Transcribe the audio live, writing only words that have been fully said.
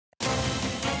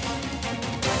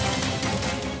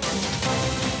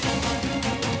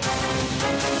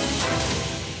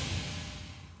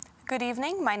Good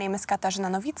evening, my name is Katarzyna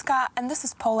Nowicka, and this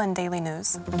is Poland Daily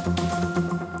News.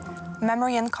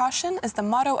 Memory and caution is the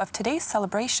motto of today's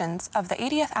celebrations of the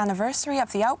 80th anniversary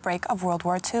of the outbreak of World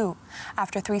War II.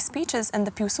 After 3 speeches in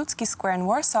the Piłsudski Square in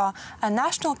Warsaw, a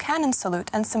national cannon salute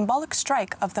and symbolic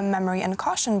strike of the memory and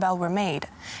caution bell were made.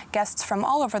 Guests from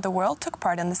all over the world took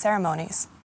part in the ceremonies.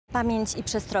 Pamięć I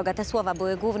przestroga. Te słowa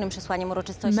były głównym przesłaniem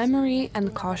uroczystości. Memory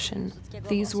and caution.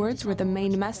 These words were the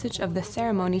main message of the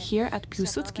ceremony here at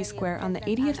Piłsudski Square on the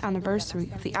 80th anniversary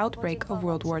of the outbreak of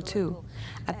World War II.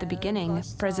 At the beginning,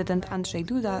 President Andrzej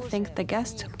Duda thanked the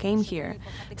guests who came here.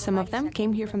 Some of them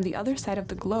came here from the other side of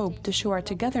the globe to show our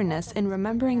togetherness in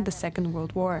remembering the Second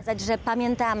World War. Że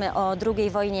pamiętamy o II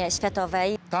wojnie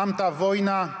światowej. Tamta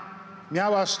wojna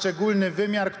miała szczególny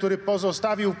wymiar, który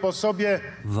pozostawił po sobie.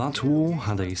 That war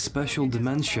had a special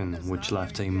dimension which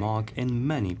left a mark in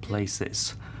many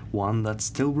places. One that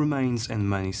still remains in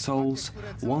many souls,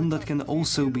 one that can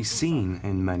also be seen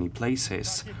in many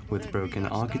places, with broken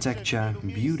architecture,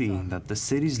 beauty that the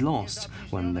cities lost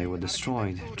when they were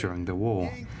destroyed during the war.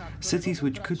 Cities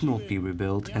which could not be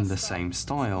rebuilt in the same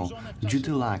style due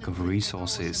to lack of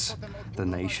resources. The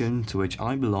nation to which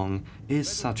I belong is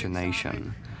such a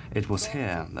nation. It was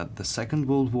here that the Second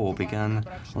World War began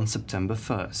on September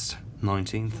 1st,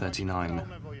 1939.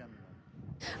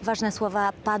 Ważne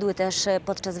słowa padły też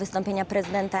podczas wystąpienia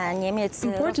prezydenta Niemiec.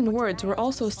 Important words were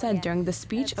also said during the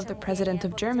speech of the President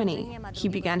of Germany. He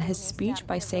began his speech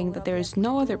by saying that there is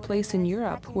no other place in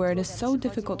Europe where it is so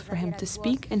difficult for him to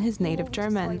speak in his native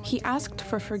German. He asked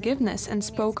for forgiveness and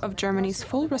spoke of Germany's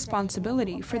full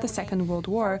responsibility for the Second World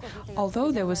War,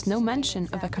 although there was no mention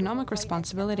of economic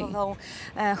responsibility.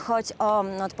 Choć o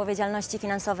odpowiedzialności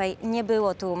finansowej nie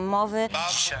było tu mowy.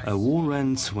 A war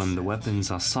ends when the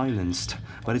weapons are silenced.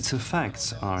 But its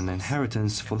effects are an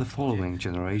inheritance for the following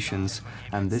generations,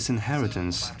 and this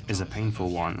inheritance is a painful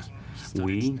one.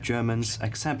 We, Germans,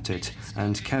 accept it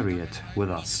and carry it with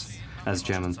us. As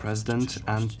German President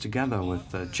and together with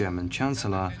the German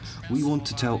Chancellor, we want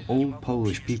to tell all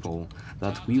Polish people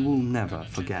that we will never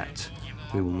forget.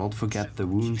 We will not forget the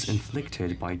wounds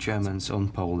inflicted by Germans on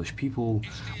Polish people.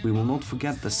 We will not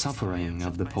forget the suffering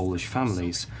of the Polish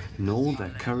families, nor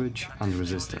their courage and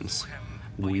resistance.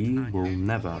 We will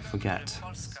never forget.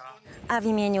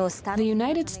 The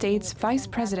United States Vice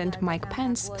President Mike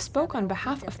Pence spoke on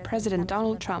behalf of President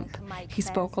Donald Trump. He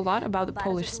spoke a lot about the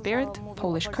Polish spirit,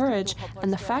 Polish courage,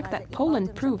 and the fact that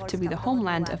Poland proved to be the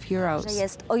homeland of heroes.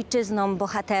 Jest ojczyzną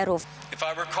bohaterów. If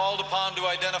I were called upon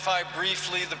to identify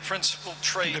briefly the principal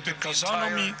trait of the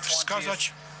entire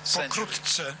 20th century,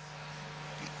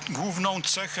 główną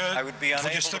cechę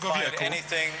XX wieku,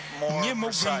 nie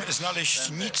mógłbym znaleźć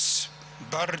nic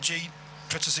bardziej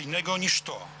precyzyjnego niż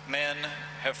to. Men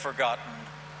have forgotten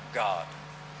God.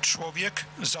 Człowiek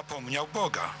zapomniał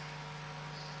Boga.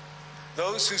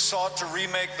 Those who sought to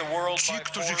remake the world Ci, by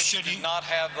którzy force chcieli did not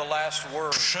have the last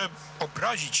word.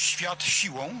 Przeobrazić świat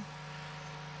siłą,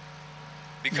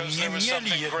 Because nie there was mieli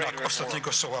something jednak greater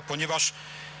ostatniego słowa, ponieważ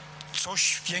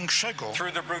coś większego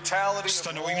through the brutality of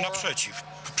stanęło im war naprzeciw.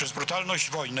 Przez brutalność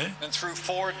wojny and through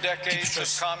 4 i decades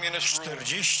przez of communist rule.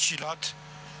 40 lat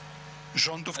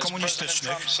rządów As President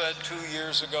komunistycznych, Trump said 2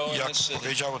 years ago in jak this city,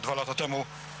 powiedział 2 lata temu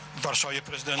w Warszawie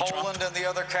prezydent Trump, Poland and the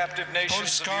other captive nations of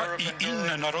Polska Europe i inne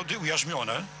endured narody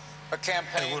ujarzmione a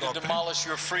campaign to Europy demolish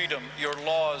your freedom, your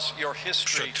laws, your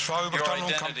history, przetrwały your brutalną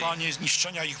identity. kampanię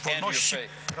zniszczenia ich wolności,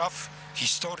 praw,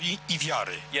 historii i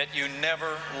wiary. Yet you never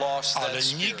lost that Ale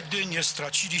spirit. nigdy nie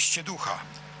straciliście ducha.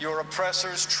 Your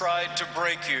oppressors tried to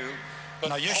break you, but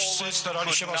Najeźdźcy Poland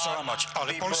starali się could was not załamać,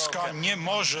 ale be Polska broken. nie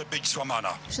może być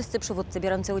złamana. Wszyscy przywódcy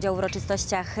biorący udział w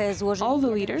uroczystościach złożyli. All the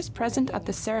leaders present at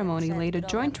the ceremony laid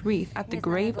a joint wreath at the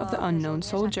grave of the unknown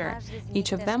soldier.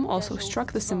 Each of them also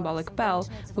struck the symbolic bell,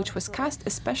 which was cast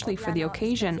especially for the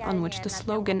occasion on which the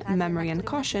slogan "Memory and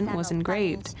Caution" was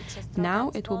engraved.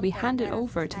 Now it will be handed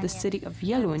over to the city of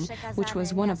Wieluń, which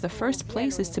was one of the first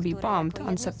places to be bombed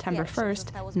on September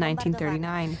 1st,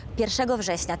 1939. 1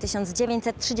 września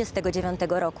 1939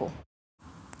 roku.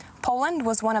 Poland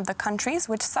was one of the countries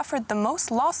which suffered the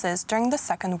most losses during the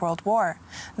Second World War.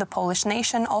 The Polish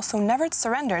nation also never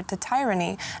surrendered to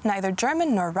tyranny, neither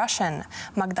German nor Russian.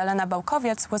 Magdalena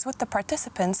Bałkowiec was with the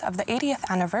participants of the 80th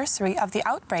anniversary of the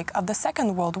outbreak of the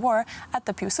Second World War at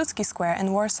the Piłsudski Square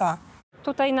in Warsaw.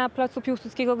 Tutaj na placu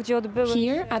Piłsudskiego, gdzie odbyły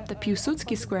Here at the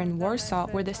Piłsudski Square in Warsaw,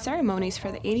 where the ceremonies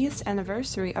for the 80th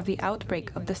anniversary of the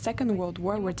outbreak of the Second World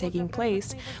War were taking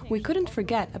place, we couldn't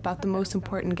forget about the most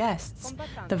important guests,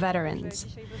 the veterans.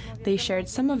 They shared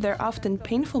some of their often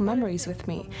painful memories with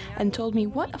me and told me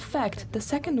what effect the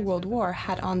Second World War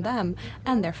had on them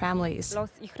and their families. los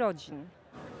ich rodzin.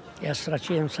 Ja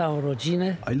straciłem całą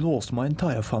rodzinę. I lost my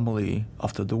entire family.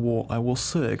 After the war, I was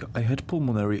sick. I had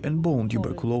pulmonary and bone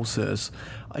tuberculosis.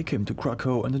 I came to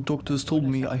Krakow and the doctors told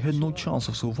me I had no chance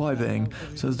of surviving,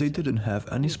 since they didn't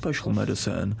have any special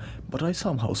medicine. But I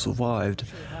somehow survived.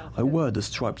 I wear the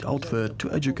striped outfit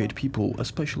to educate people,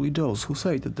 especially those who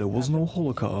say that there was no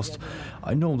Holocaust.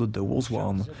 I know that there was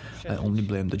one. I only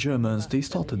blame the Germans. They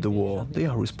started the war. They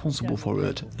are responsible for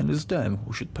it, and it's them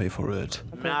who should pay for it.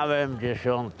 Miałem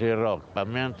 10 rok.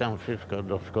 Pamiętam wszystko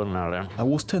doskonale. I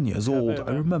was 10 years old.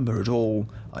 I remember it all.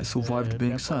 I survived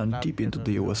being sent deep into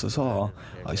the USSR.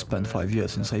 I spent 5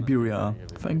 years in Siberia.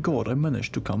 Thank God I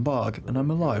managed to come back, and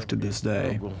I'm alive to this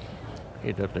day.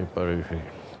 I do tej pory żyję.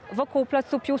 Wokół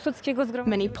placu Piłsudskiego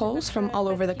Many Poles from all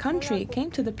over the country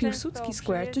came to the Piłsudski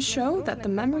Square to show that the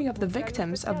memory of the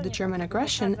victims of the German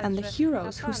aggression and the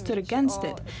heroes who stood against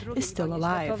it is still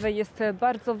alive. Jest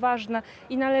bardzo ważna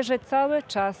i należy cały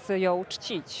czas ją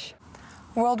czcić.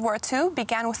 World War II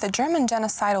began with the German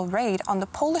genocidal raid on the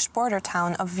Polish border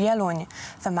town of Wieluń.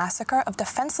 The massacre of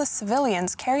defenseless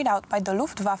civilians carried out by the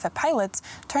Luftwaffe pilots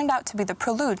turned out to be the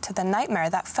prelude to the nightmare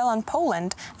that fell on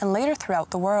Poland and later throughout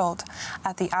the world.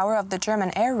 At the hour of the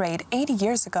German air raid 80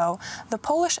 years ago, the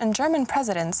Polish and German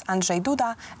presidents Andrzej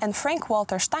Duda and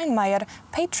Frank-Walter Steinmeier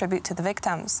paid tribute to the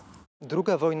victims.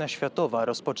 Druga wojna światowa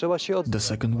rozpoczęła się od... The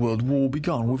Second World War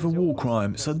began with a war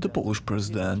crime, said the Polish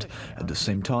president. At the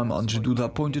same time, Andrzej Duda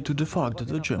pointed to the fact that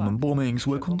the German bombings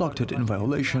were conducted in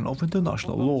violation of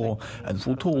international law and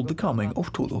foretold the coming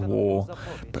of total war.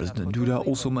 President Duda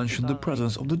also mentioned the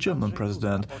presence of the German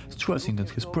president, stressing that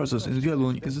his presence in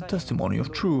Wieluń is a testimony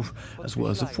of truth, as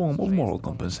well as a form of moral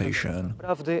compensation.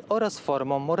 Prawdy oraz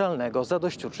formą moralnego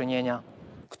zadośćuczynienia.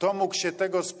 Kto mógł się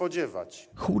tego spodziewać?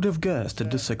 Who would have guessed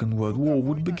that the Second World War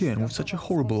would begin with such a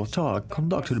horrible attack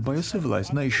conducted by a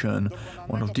civilized nation,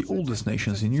 one of the oldest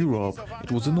nations in Europe?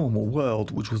 It was a normal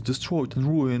world which was destroyed and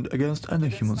ruined against any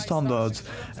human standards,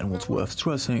 and what's worth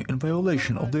stressing, in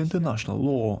violation of the international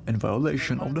law, in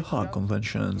violation of the Hague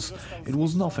Conventions. It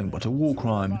was nothing but a war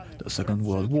crime. The Second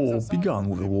World War began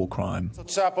with a war crime.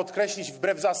 Trzeba podkreślić,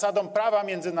 wbrew zasadom prawa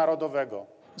międzynarodowego.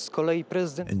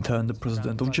 In turn, the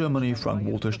president of Germany,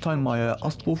 Frank-Walter Steinmeier,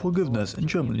 asked for forgiveness in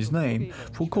Germany's name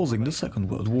for causing the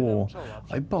Second World War.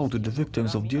 I bow to the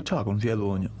victims of the attack on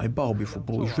Wieluń. I bow before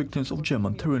Polish victims of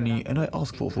German tyranny and I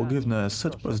ask for forgiveness,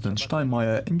 said President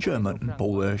Steinmeier in German and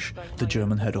Polish. The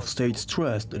German head of state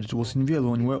stressed that it was in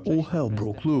Wieluń where all hell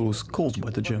broke loose, caused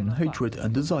by the German hatred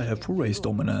and desire for race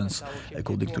dominance.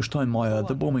 According to Steinmeier,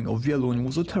 the bombing of Wieluń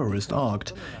was a terrorist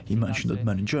act. He mentioned that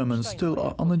many Germans still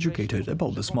are uneducated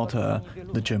about this matter.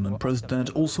 The German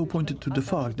president also pointed to the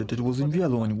fact that it was in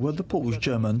Wieluń where the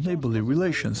Polish-German neighborly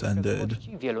relations ended.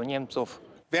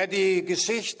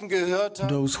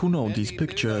 Those who know these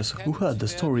pictures, who heard the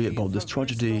story about this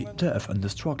tragedy, death and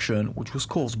destruction which was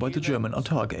caused by the German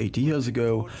attack 80 years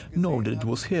ago, know that it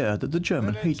was here that the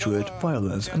German hatred,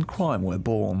 violence and crime were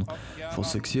born. For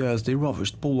 6 years they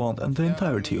ravished Poland and the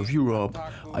entirety of Europe.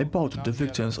 I bow to the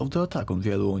victims of the attack on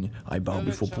Wieluń. I bow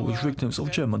before Polish victims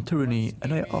of German tyranny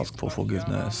and I ask for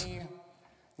forgiveness.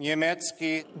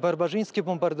 Barbarzyńskie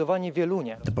bombardowanie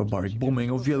Wielunia. The barbaric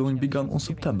bombing of Wieluń began on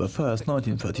September 1st,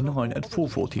 1939 at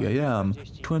 4:40 a.m.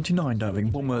 29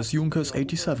 diving bombers Junkers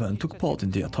 87 took part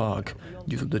in the attack.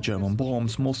 Due to the German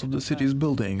bombs, most of the city's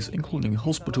buildings, including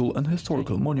hospital and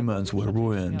historical monuments, were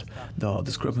ruined. There are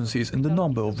discrepancies in the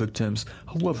number of victims.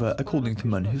 However, according to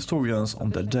many historians, on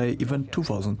that day even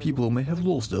 2,000 people may have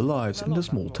lost their lives in the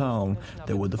small town.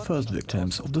 They were the first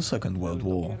victims of the Second World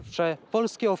War.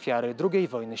 Polskie ofiary II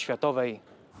wojny światowej.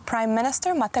 Prime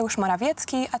Minister Mateusz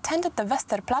Morawiecki attended the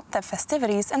Westerplatte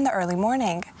festivities in the early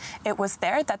morning. It was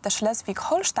there that the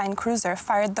Schleswig-Holstein cruiser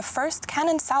fired the first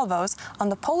cannon salvos on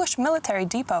the Polish military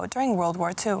depot during World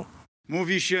War II.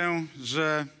 Mówi się,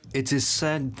 że It is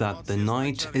said that the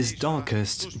night is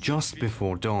darkest just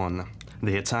before dawn.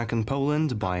 The attack on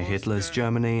Poland by Hitler's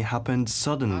Germany happened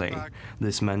suddenly.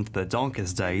 This meant the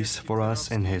darkest days for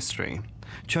us in history.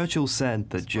 Churchill said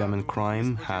that German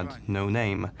crime had no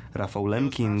name. Rafał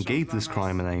Lemkin gave this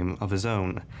crime a name of his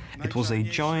own. It was a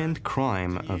giant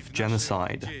crime of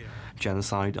genocide.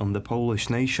 Genocide on the Polish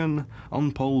nation,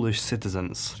 on Polish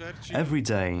citizens. Every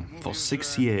day, for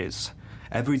 6 years.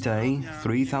 Every day,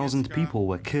 3,000 people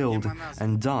were killed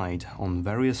and died on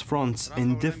various fronts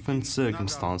in different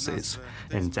circumstances.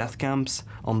 In death camps,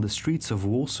 on the streets of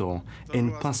Warsaw,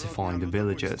 in pacified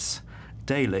villages.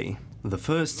 Daily, The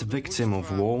first victim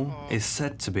of war is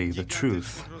said to be the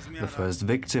truth. The first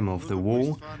victim of the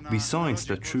war, besides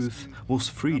the truth, was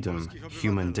freedom,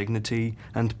 human dignity,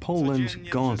 and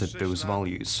Poland guarded those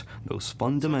values, those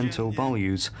fundamental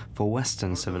values for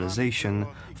Western civilization,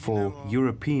 for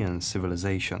European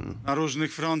civilization. Na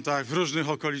różnych frontach, w różnych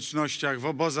okolicznościach, w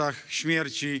obozach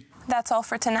śmierci. That's all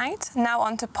for tonight. Now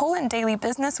on to Poland Daily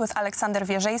Business with Aleksander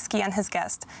Wierzejski and his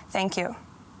guest. Thank you.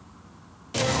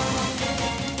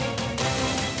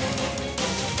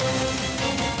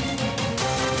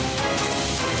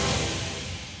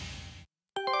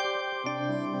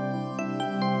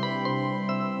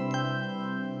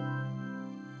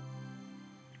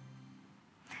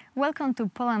 Welcome to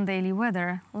Poland Daily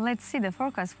Weather. Let's see the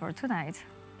forecast for tonight.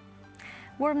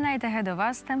 Warm night ahead of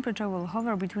us, temperature will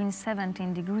hover between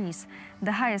 17 degrees.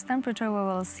 The highest temperature we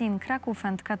will see in Kraków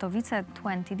and Katowice,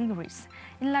 20 degrees.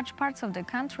 In large parts of the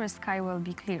country, sky will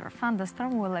be clear.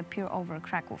 Thunderstorm will appear over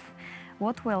Kraków.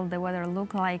 What will the weather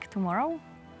look like tomorrow?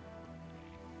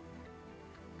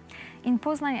 In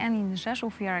Poznań and in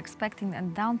Rzeszów, we are expecting a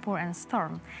downpour and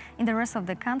storm. In the rest of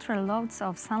the country, loads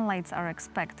of sunlight are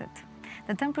expected.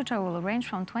 The temperature will range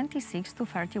from 26 to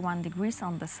 31 degrees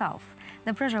on the south.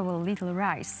 The pressure will little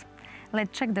rise.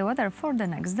 Let's check the weather for the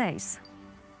next days.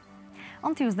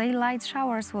 On Tuesday, light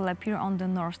showers will appear on the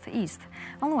northeast.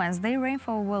 On Wednesday,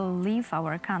 rainfall will leave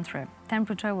our country.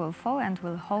 Temperature will fall and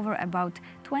will hover about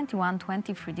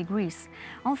 21-23 degrees.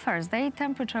 On Thursday,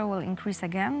 temperature will increase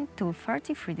again to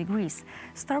 33 degrees.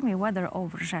 Stormy weather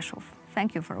over Rzeszów.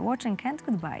 Thank you for watching and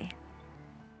goodbye.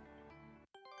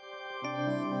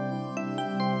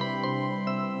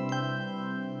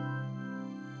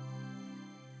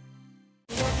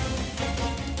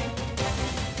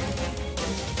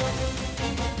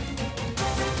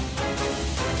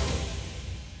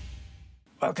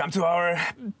 Welcome to our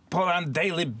Poland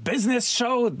Daily Business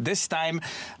Show. This time,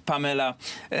 Pamela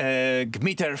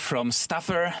Gmiter from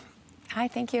Staffer. Hi,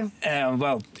 thank you.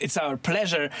 Well, it's our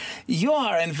pleasure. You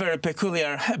are in very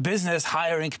peculiar business,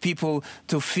 hiring people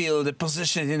to fill the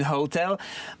position in hotel.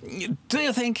 Do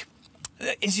you think,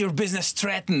 is your business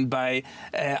threatened by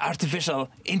artificial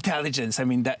intelligence? I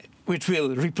mean, which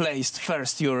will replace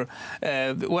first your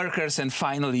workers and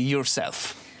finally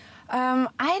yourself?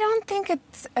 I don't think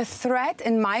it's a threat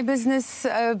in my business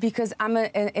because I'm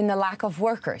in a lack of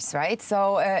workers, right?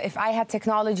 So if I had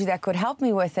technology that could help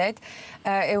me with it,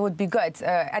 it would be good.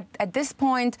 At this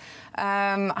point,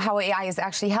 how AI is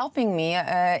actually helping me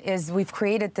is we've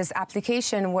created this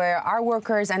application where our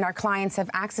workers and our clients have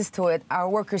access to it. Our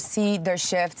workers see their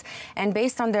shifts, and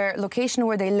based on their location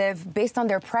where they live, based on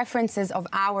their preferences of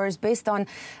hours, based on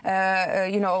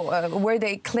where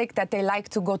they click that they like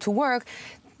to go to work,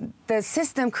 the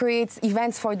system creates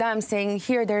events for them saying,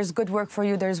 here, there's good work for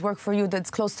you, there's work for you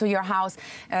that's close to your house,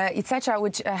 etc.,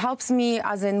 which helps me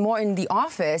as in more in the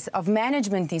office of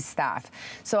management these staff.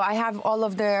 So I have all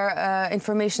of their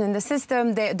information in the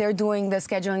system. They're doing the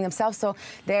scheduling themselves, so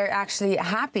they're actually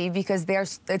happy because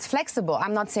it's flexible.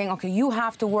 I'm not saying, okay, you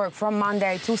have to work from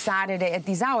Monday to Saturday at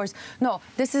these hours. No,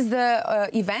 this is the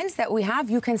events that we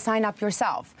have. You can sign up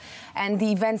yourself. And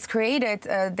the events created,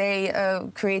 they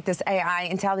create this AI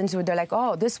intelligence where they're like,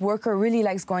 oh, this worker really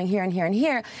likes going here and here and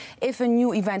here. If a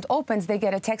new event opens, they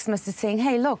get a text message saying,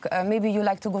 hey, look, maybe you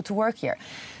like to go to work here.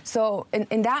 So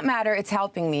in that matter, it's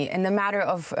helping me. In the matter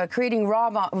of creating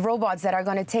robots that are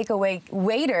going to take away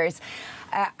waiters,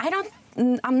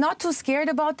 I'm not too scared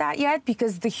about that yet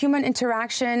because the human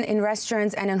interaction in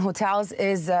restaurants and in hotels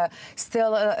is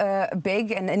still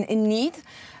big and in need.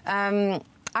 I'm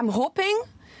hoping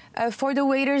for the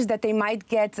waiters that they might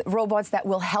get robots that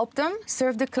will help them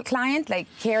serve the client, like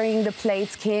carrying the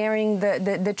plates, carrying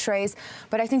the trays.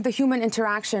 But I think the human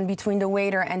interaction between the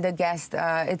waiter and the guest,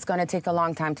 it's going to take a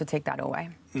long time to take that away.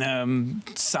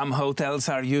 Some hotels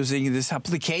are using these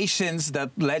applications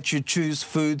that let you choose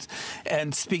food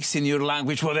and speaks in your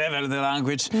language, whatever the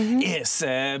language is.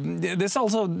 There's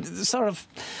also sort of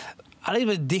a little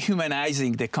bit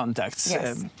dehumanizing the contacts.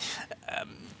 Yes.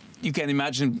 You can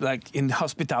imagine, like in the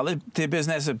hospitality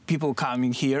business, people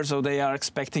coming here, so they are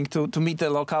expecting to meet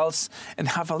the locals and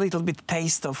have a little bit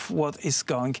taste of what is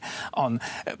going on.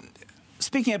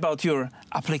 Speaking about your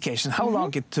application, how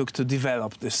long it took to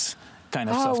develop this? kind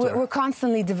of software? We're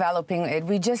constantly developing it.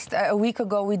 We just, a week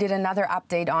ago, we did another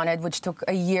update on it, which took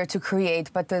a year to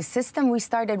create. But the system, we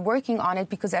started working on it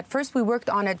because at first we worked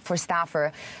on it for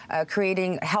Staffer,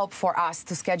 creating help for us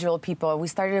to schedule people. We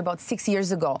started about 6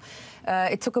 years ago.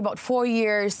 It took about 4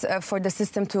 years for the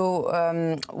system to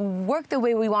work the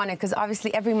way we wanted, because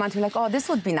obviously every month we're like, oh, this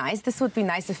would be nice. This would be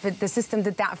nice if the system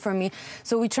did that for me.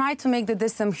 So we tried to make the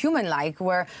system human-like,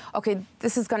 where, okay,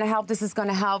 this is going to help, this is going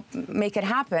to help make it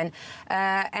happen.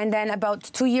 And then about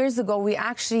 2 years ago, we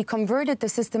actually converted the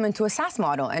system into a SaaS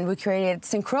model, and we created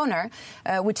Synchroner,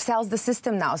 which sells the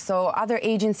system now. So other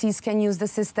agencies can use the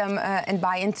system and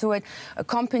buy into it.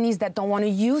 Companies that don't want to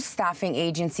use staffing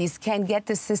agencies can get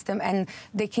the system, and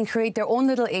they can create their own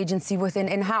little agency within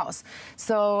in-house.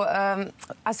 So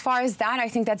as far as that, I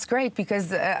think that's great,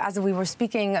 because as we were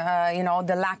speaking, you know,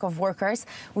 the lack of workers,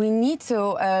 we need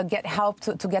to get help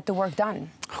to get the work done.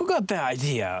 Who got the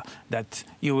idea that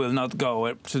you will not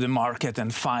go to the market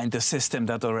and find a system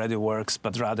that already works,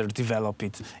 but rather develop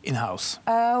it in-house?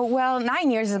 Well,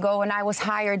 9 years ago, when I was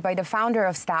hired by the founder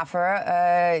of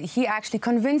Staffer, he actually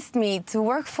convinced me to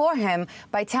work for him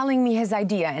by telling me his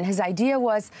idea. And his idea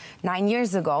was 9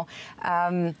 years ago.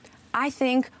 I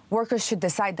think workers should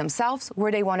decide themselves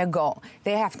where they want to go.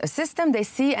 They have a system, they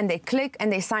see and they click and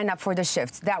they sign up for the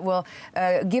shifts. That will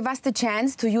give us the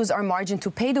chance to use our margin to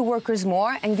pay the workers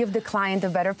more and give the client a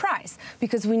better price,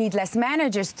 because we need less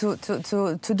managers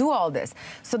to do all this.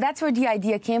 So that's where the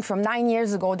idea came from. 9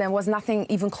 years ago, there was nothing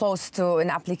even close to an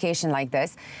application like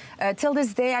this. Till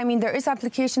this day, I mean, there is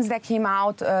applications that came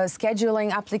out,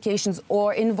 scheduling applications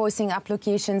or invoicing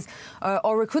applications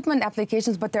or recruitment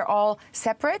applications, but they're all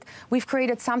separate. We've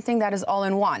created something that is all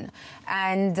in one.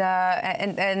 And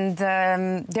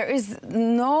there is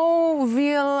no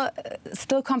real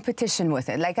still competition with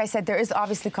it. Like I said, there is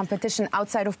obviously competition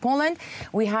outside of Poland.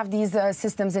 We have these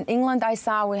systems in England, I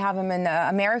saw. We have them in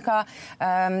America.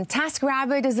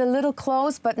 TaskRabbit is a little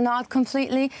close, but not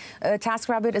completely.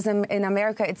 TaskRabbit is in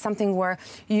America. It's something where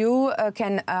you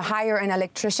can hire an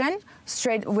electrician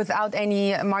straight without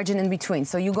any margin in between.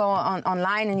 So you go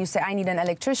online and you say, I need an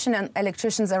electrician, and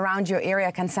electricians around your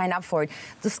area can sign up for it.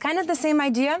 It's kind of the same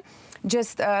idea,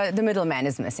 just the middleman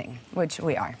is missing, which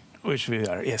we are. Which we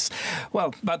are, yes.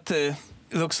 Well, but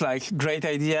looks like great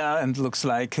idea, and looks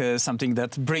like something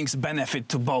that brings benefit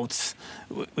to both,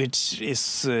 which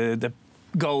is the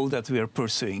goal that we are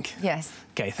pursuing. Yes.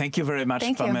 Okay, thank you very much,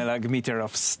 Pamela Gmiter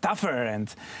of Staffer.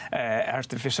 And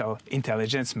artificial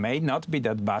intelligence may not be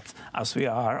that bad as we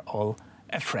are all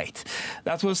afraid.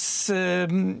 That was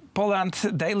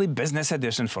Poland Daily Business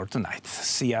Edition for tonight.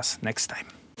 See us next time.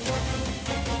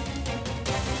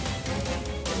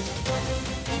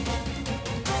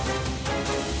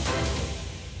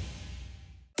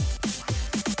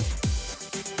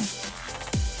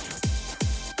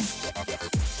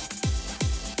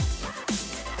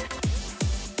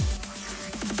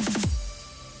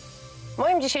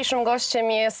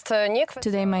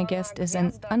 Today my guest is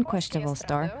an unquestionable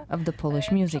star of the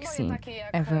Polish music scene.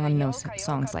 Everyone knows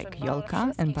songs like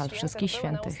Jolka and Bal Wszystkich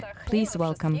Świętych. Please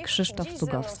welcome Krzysztof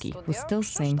Cugowski, who still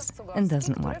sings and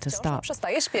doesn't want to stop.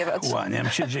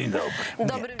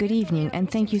 Good evening,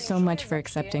 and thank you so much for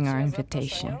accepting our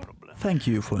invitation. Thank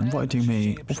you for inviting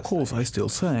me. Of course I still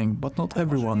sing, but not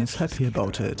everyone is happy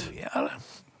about it.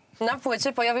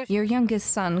 Your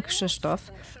youngest son, Krzysztof,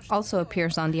 also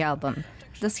appears on the album.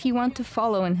 Does he want to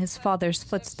follow in his father's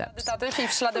footsteps?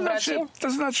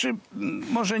 To znaczy,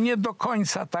 może nie do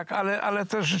końca tak, ale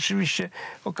też rzeczywiście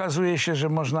okazuje się, że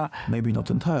można... Maybe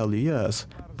not entirely, yes,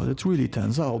 but it really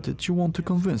turns out that you want to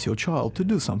convince your child to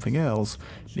do something else,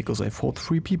 because I thought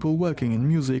 3 people working in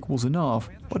music was enough,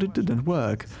 but it didn't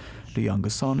work. The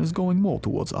youngest son is going more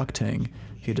towards acting.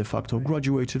 He de facto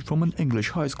graduated from an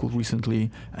English high school recently,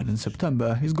 and in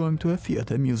September he's going to a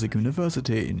theatre music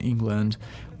university in England.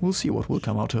 We'll see what will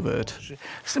come out of it.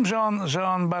 Z tym, że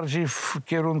on bardziej w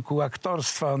kierunku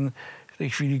aktorstwa, on w tej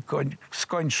chwili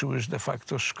skończył już de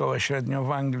facto szkołę średnią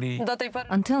w Anglii.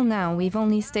 Until now, we've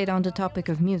only stayed on the topic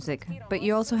of music, but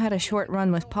you also had a short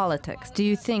run with politics. Do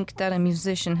you think that a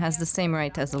musician has the same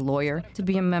right as a lawyer to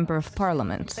be a member of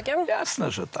parliament?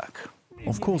 Jasne, że tak.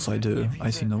 Of course I do.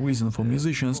 I see no reason for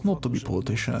musicians not to be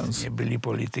politicians. Nie byli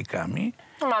politykami.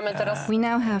 We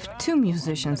now have 2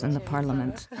 musicians in the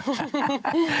parliament.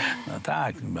 No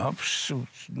tak, no,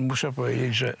 muszę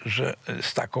powiedzieć, że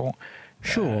z taką...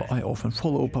 Sure, I often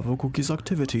follow Paweł Kuki's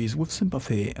activities with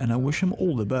sympathy, and I wish him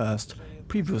all the best.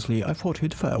 Previously, I thought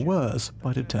he'd fare worse,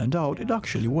 but it turned out it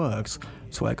actually works.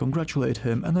 so I congratulate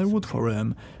him and I root for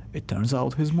him. It turns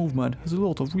out his movement has a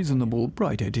lot of reasonable,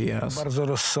 bright ideas. Bardzo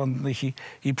rozsądnych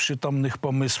i przytomnych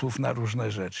pomysłów na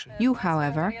różne rzeczy. You,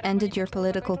 however, ended your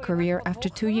political career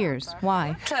after 2 years.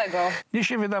 Why? Mnie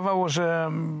się wydawało,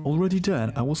 że Already then,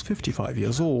 I was 55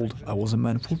 years old. I was a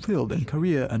man fulfilled in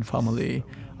career and family.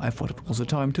 I thought it was a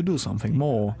time to do something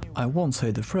more. I once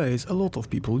said the phrase a lot of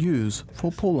people use,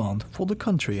 for Poland, for the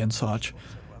country and such.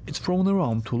 It's thrown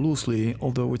around too loosely,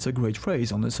 although it's a great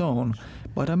phrase on its own,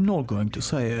 but I'm not going to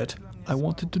say it. I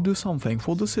wanted to do something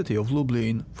for the city of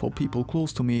Lublin, for people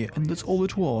close to me, and that's all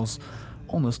it was.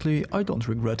 Honestly, I don't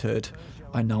regret it.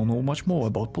 I now know much more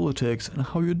about politics and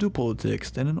how you do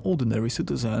politics than an ordinary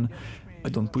citizen. I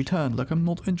don't pretend like I'm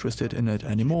not interested in it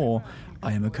anymore.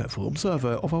 I am a careful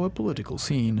observer of our political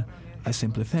scene. I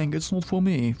simply think it's not for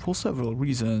me, for several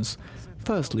reasons.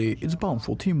 Firstly, it's bound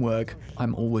for teamwork.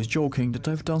 I'm always joking that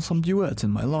I've done some duets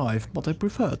in my life, but I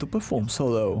prefer to perform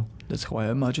solo. That's how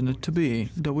I imagine it to be,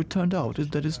 though it turned out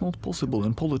that it's not possible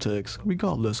in politics,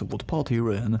 regardless of what party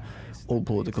you're in. All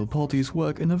political parties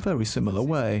work in a very similar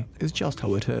way, it's just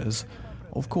how it is.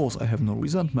 Of course, I have no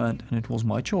resentment, and it was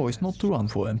my choice not to run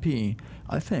for MP.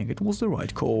 I think it was the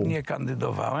right call. Nie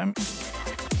kandydowałem.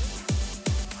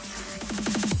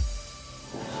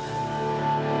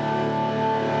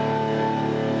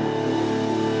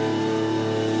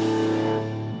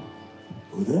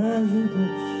 Uderzył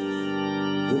deszcz,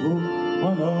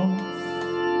 wybuchła noc,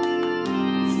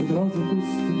 przy drodze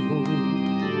pusty dwór.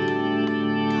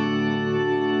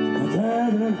 W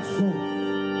katedrach drzew,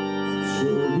 w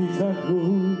przyłbicach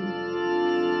gór,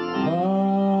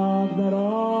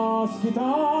 Wagnerowski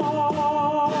tak.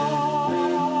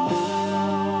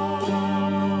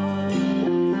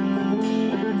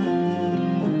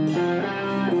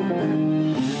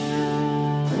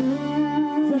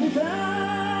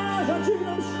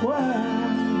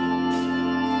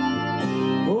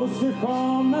 Pustych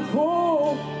komnat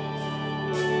chłop,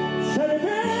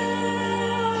 przerywają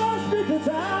rozbity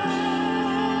czas,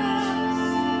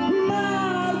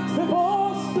 martwy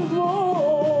pusty dwór.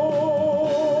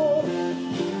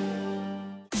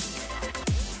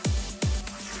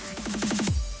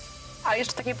 A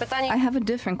jeszcze takie pytanie. I have a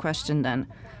different question then.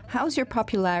 How's your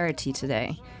popularity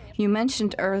today? You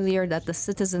mentioned earlier that the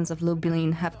citizens of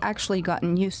Lublin have actually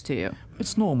gotten used to you.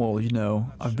 It's normal, you know.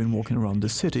 I've been walking around the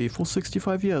city for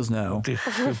 65 years now.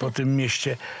 Po tym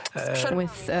mieście.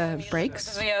 With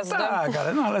breaks? Tak,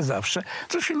 ale zawsze.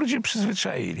 To się ludzie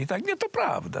przyzwyczaili. Tak, nie, to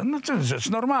prawda. No to jest rzecz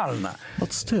normalna.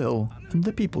 But still,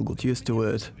 the people got used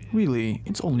to it. Really,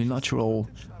 it's only natural.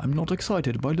 I'm not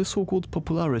excited by the so-called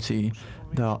popularity.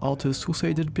 There are artists who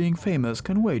say that being famous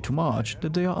can weigh too much,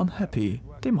 that they are unhappy.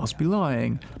 They must be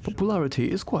lying.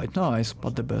 Popularity is quite nice,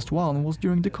 but the best one was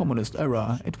during the communist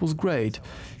era. It was great.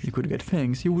 You could get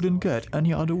things you wouldn't get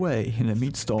any other way in a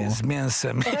meat store. Z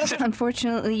mięsem.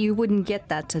 Unfortunately, you wouldn't get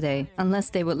that today,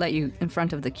 unless they would let you in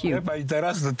front of the queue. I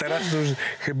teraz już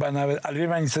chyba nawet, ale wie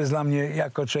pani, co jest dla mnie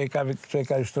jako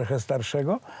człowieka już trochę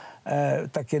starszego?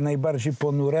 Takie najbardziej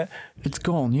ponure. It's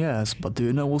gone, yes, but do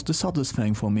you know what's the saddest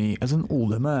thing for me as an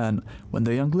older man? When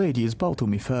the young ladies bow to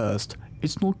me first.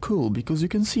 It's not cool because you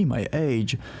can see my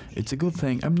age. It's a good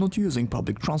thing I'm not using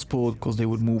public transport because they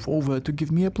would move over to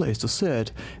give me a place to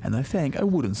sit, and I think I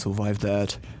wouldn't survive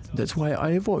that. That's why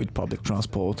I avoid public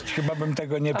transport. Chyba bym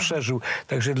tego nie przeżył,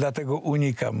 także dlatego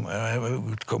unikam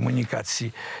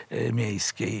komunikacji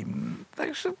miejskiej.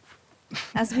 Także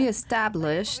As we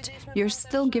established, you're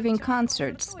still giving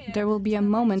concerts. There will be a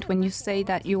moment when you say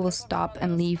that you will stop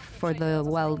and leave for the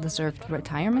well-deserved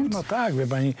retirement? No tak, wie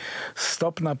pani,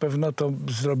 stop na pewno to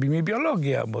zrobi mi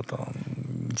biologia, bo to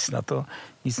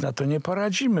nic na to nie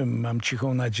poradzimy. Mam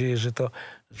cichą nadzieję, że to...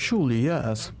 Surely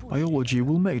yes. Biology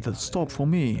will make that stop for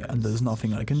me, and there's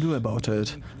nothing I can do about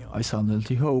it. I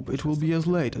silently hope it will be as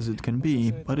late as it can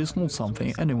be, but it's not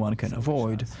something anyone can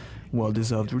avoid.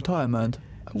 Well-deserved retirement,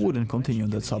 I wouldn't continue on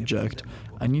that subject.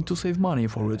 I need to save money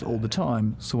for it all the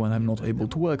time, so when I'm not able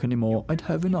to work anymore, I'd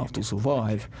have enough to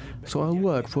survive. So I'll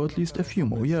work for at least a few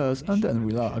more years and then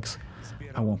relax.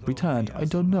 I won't pretend I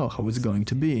don't know how it's going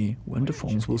to be, when the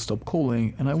phones will stop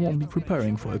calling and I won't be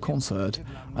preparing for a concert.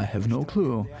 I have no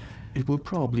clue. It will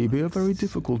probably be a very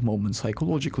difficult moment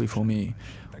psychologically for me.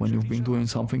 When you've been doing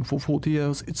something for 40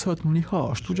 years, it's certainly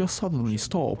harsh to just suddenly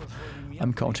stop.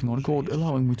 I'm counting on God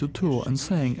allowing me to tour and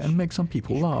sing and make some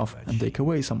people laugh and take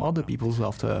away some other people's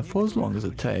laughter for as long as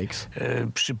it takes.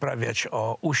 Przyprawiać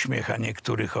o uśmiech, a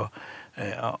niektórych o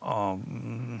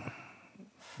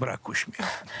braku śmiechu.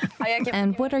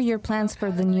 And what are your plans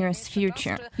for the nearest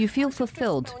future? You feel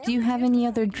fulfilled. Do you have any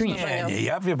other dream? Nie,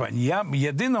 ja wie pani,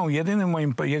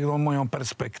 jedyną moją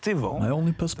perspektywą. My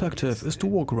only perspective is to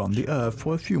walk around the earth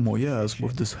for a few more years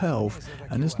with this health,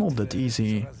 and it's not that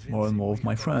easy. More and more of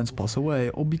my friends pass away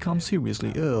or become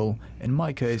seriously ill. In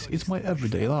my case, it's my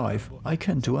everyday life. I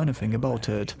can't do anything about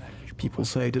it. People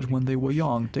say that when they were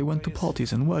young, they went to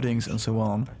parties and weddings and so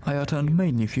on. I attend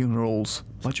mainly funerals,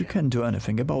 but you can't do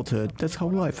anything about it. That's how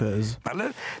life is.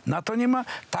 Ale na to nie ma,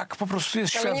 tak po prostu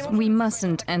jest świat. We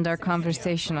mustn't end our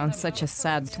conversation on such a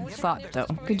sad thought, though.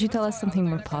 Could you tell us something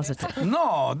more positive?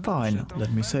 No! Fine,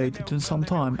 let me say that in some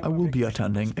time I will be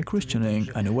attending a christening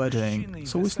and a wedding,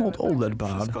 so it's not all that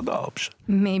bad. Dobrze.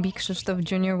 Maybe Krzysztof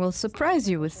Jr. will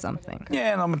surprise you with something.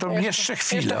 Nie, no to jeszcze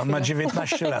chwilę, on ma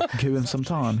 19 lat. Give him some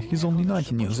time, he's only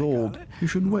 19 years old. You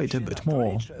should wait a bit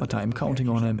more, but I'm counting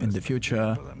on him in the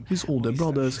future. His older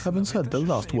brothers haven't said the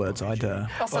last words either.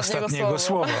 Ostatniego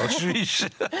słowa, oczywiście.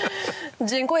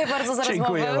 Dziękuję bardzo za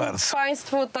Dziękuję rozmowę. bardzo.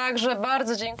 Państwu także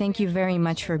bardzo dziękuję. Thank you very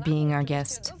much for being our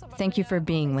guest. Thank you for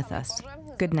being with us.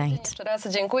 Good night. Jeszcze raz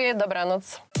dziękuję,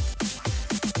 dobranoc.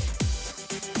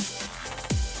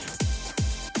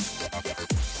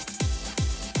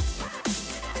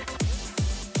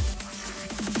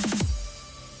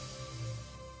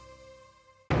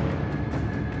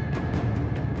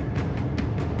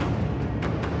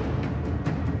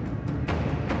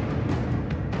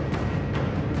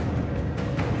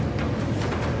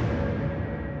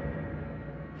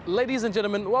 Ladies and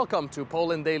gentlemen, welcome to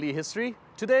Poland Daily History.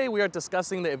 Today we are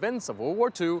discussing the events of World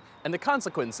War II and the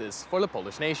consequences for the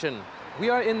Polish nation.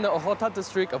 We are in the Ochota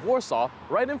district of Warsaw,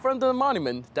 right in front of the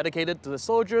monument dedicated to the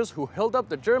soldiers who held up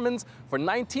the Germans for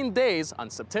 19 days on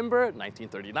September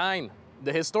 1939.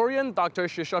 The historian, Dr.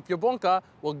 Krzysztof Jabłonka,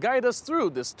 will guide us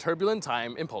through this turbulent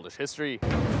time in Polish history.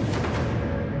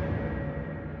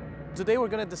 Today we're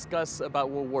going to discuss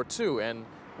about World War II, and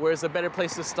where's a better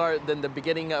place to start than the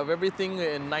beginning of everything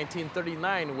in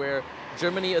 1939, where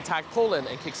Germany attacked Poland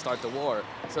and kickstart the war.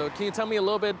 So can you tell me a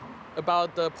little bit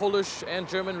about the Polish and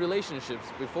German relationships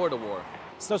before the war?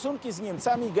 Stosunki z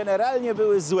Niemcami generalnie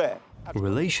były złe.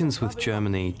 Relations with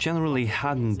Germany generally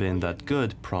hadn't been that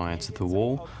good prior to the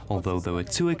war, although there were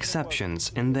two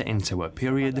exceptions in the interwar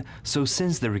period, so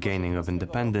since the regaining of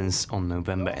independence on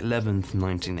November 11th,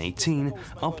 1918,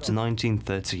 up to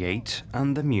 1938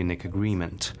 and the Munich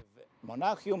Agreement.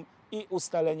 Monachium I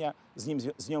ustalenia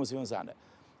z nią związane.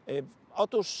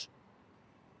 Otóż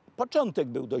początek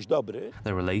był dość dobry.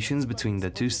 The relations between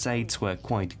the two states were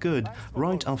quite good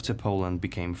right after Poland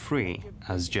became free,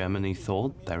 as Germany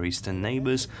thought their eastern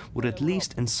neighbors would at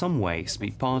least in some ways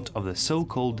be part of the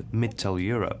so-called Mittel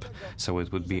Europe, so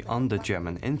it would be under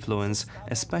German influence,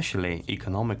 especially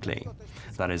economically.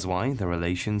 That is why the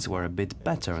relations were a bit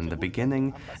better in the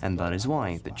beginning, and that is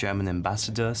why the German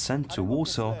ambassador sent to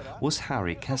Warsaw was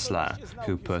Harry Kessler,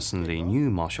 who personally knew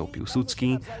Marshal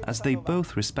Piłsudski, as they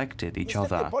both respected each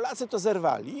other. Polacy to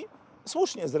zerwali,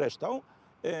 słusznie zresztą,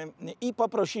 I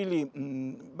poprosili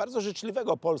bardzo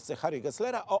życzliwego Polsce Harry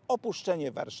Kesslera o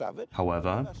opuszczenie Warszawy.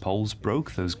 However, Poles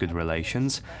broke those good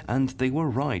relations, and they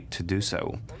were right to do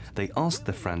so. They asked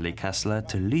the friendly Kessler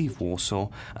to leave Warsaw,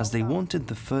 as they wanted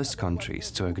the first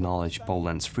countries to acknowledge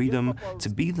Poland's freedom to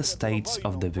be the states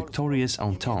of the victorious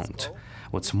Entente.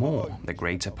 What's more, the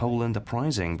Greater Poland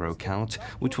Uprising broke out,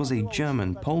 which was a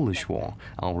German-Polish war,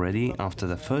 already after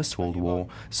the First World War,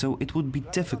 so it would be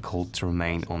difficult to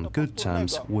remain on good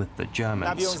terms with the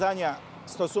Germans. Nawiązania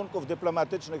stosunków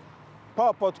dyplomatycznych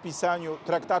po podpisaniu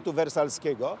traktatu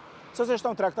wersalskiego, co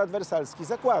zresztą traktat wersalski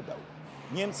zakładał.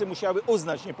 Niemcy musiały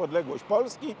uznać niepodległość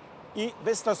Polski I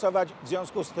wystosować w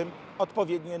związku z tym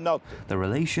odpowiednie noty. The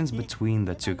relations between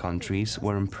the two countries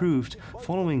were improved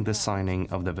following the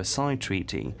signing of the Versailles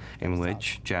Treaty, in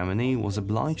which Germany was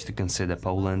obliged to consider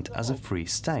Poland as a free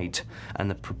state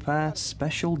and to prepare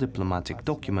special diplomatic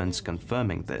documents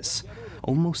confirming this.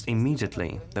 Almost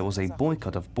immediately, there was a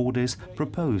boycott of borders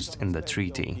proposed in the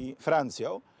treaty.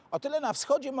 Francją. O tyle na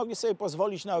wschodzie mogli sobie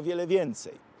pozwolić na o wiele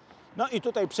więcej. No I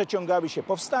tutaj przeciągały się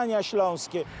powstania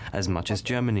śląskie. As much as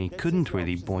Germany couldn't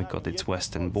really boycott its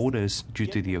western borders due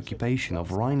to the occupation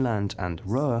of Rhineland and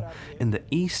Ruhr, in the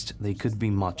east they could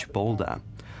be much bolder.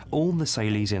 All the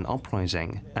Silesian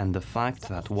uprising and the fact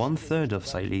that 1/3 of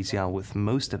Silesia with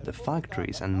most of the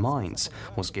factories and mines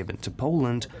was given to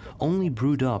Poland only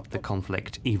brewed up the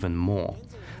conflict even more.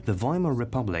 the Weimar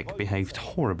Republic behaved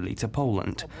horribly to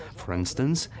Poland. For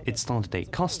instance, it started a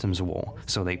customs war,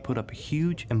 so they put up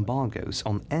huge embargoes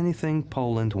on anything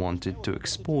Poland wanted to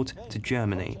export to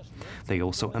Germany. They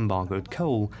also embargoed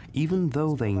coal, even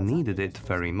though they needed it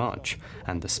very much,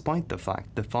 and despite the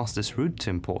fact the fastest route to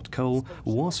import coal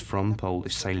was from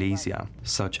Polish Silesia.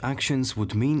 Such actions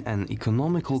would mean an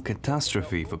economical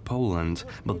catastrophe for Poland,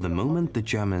 but the moment the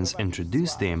Germans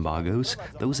introduced the embargoes,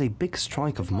 there was a big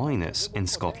strike of miners in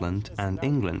Scotland and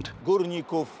England.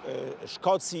 Górników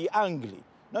Szkocji i Anglii.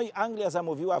 No i Anglia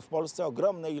zamówiła w Polsce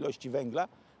ogromne ilości węgla,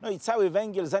 no i cały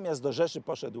węgiel zamiast do Rzeszy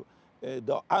poszedł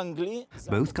do Anglii.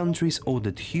 Both countries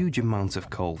ordered huge amounts of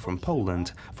coal from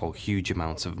Poland for huge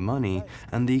amounts of money,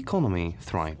 and the economy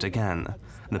thrived again.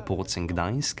 The ports in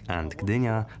Gdańsk and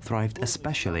Gdynia thrived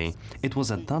especially. It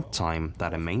was at that time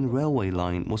that a main railway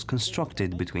line was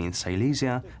constructed between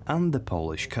Silesia and the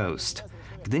Polish coast.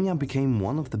 Gdynia became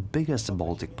one of the biggest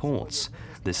Baltic ports.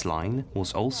 This line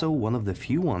was also one of the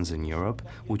few ones in Europe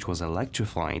which was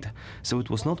electrified, so it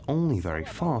was not only very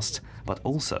fast, but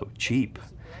also cheap.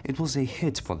 It was a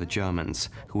hit for the Germans,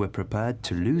 who were prepared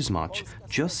to lose much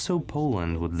just so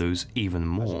Poland would lose even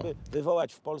more.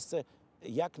 Wywołać w Polsce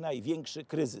jak największy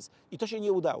kryzys. I to się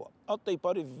nie udało. Od tej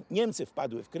pory Niemcy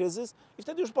wpadły w kryzys i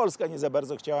wtedy już Polska nie za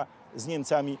bardzo chciała z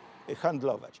Niemcami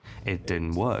handlować. It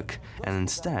didn't work, and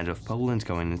instead of Poland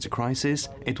going into crisis,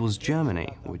 it was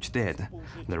Germany which did.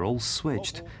 They all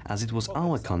switched, as it was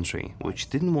our country which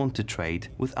didn't want to trade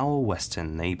with our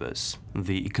western neighbors.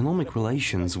 The economic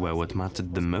relations were what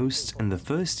mattered the most in the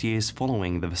first years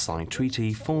following the Versailles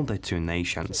Treaty for the two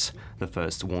nations. The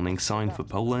first warning sign for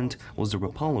Poland was the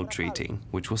Rapallo Treaty,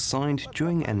 which was signed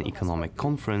during an economic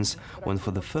conference when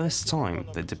for the first time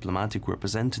the diplomatic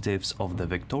representatives of the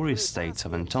victorious states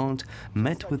of Entente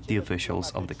met with the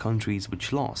officials of the countries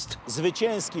which lost.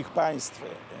 Zwycięskich państw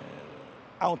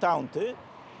Entente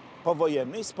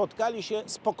powojennej spotkali się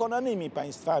z pokonanymi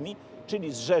państwami,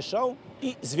 czyli z Rzeszą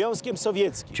i Związkiem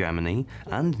Sowieckim. Germany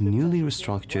and newly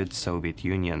restructured Soviet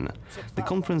Union. The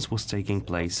conference was taking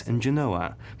place in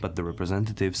Genoa, but the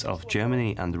representatives of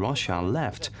Germany and Russia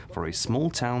left for a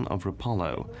small town of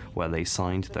Rapallo, where they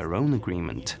signed their own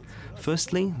agreement.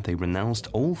 Firstly, they renounced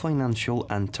all financial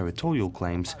and territorial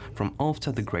claims from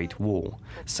after the Great War.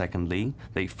 Secondly,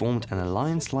 they formed an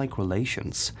alliance-like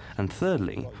relations. And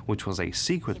thirdly, which was a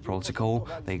secret protocol,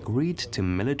 they agreed to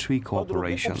military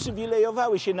cooperation.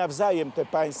 Uprzywilejowały się nawzajem te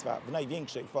państwa w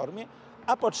największej formie,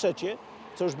 a po trzecie,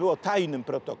 co już było tajnym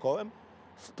protokołem,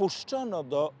 wpuszczono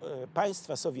do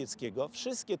państwa sowieckiego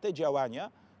wszystkie te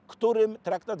działania, którym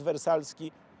traktat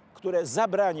wersalski które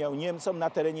zabraniał Niemcom na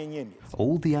terenie Niemiec.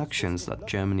 All the actions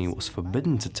that Germany was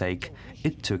forbidden to take,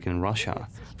 it took in Russia.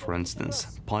 For instance,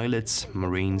 pilots,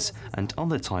 marines and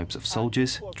other types of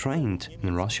soldiers trained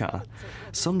in Russia.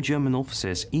 Some German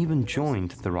officers even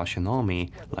joined the Russian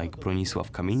army, like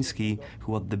Bronisław Kamiński,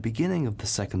 who at the beginning of the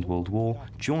Second World War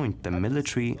joined the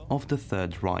military of the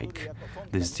Third Reich.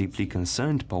 This deeply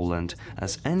concerned Poland,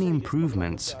 as any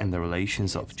improvements in the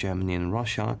relations of Germany and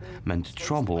Russia meant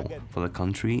trouble for the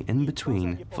country in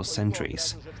between for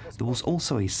centuries. There was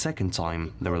also a second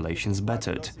time the relations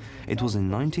bettered. It was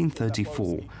in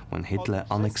 1934 when Hitler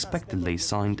unexpectedly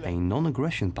signed a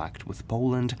non-aggression pact with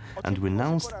Poland and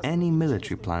renounced any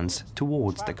military plans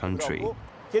towards the country.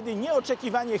 Kiedy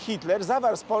nieoczekiwanie Hitler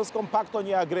zawarł z Polską pakt o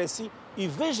nieagresji i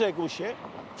wyrzekł się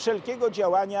wszelkiego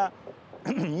działania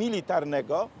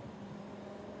militarnego,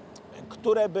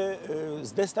 które by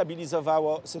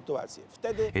zdestabilizowało sytuację.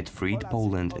 It freed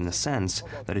Poland in the sense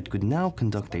that it could now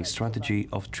conduct a strategy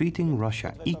of treating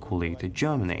Russia equally to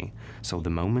Germany. So the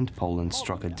moment Poland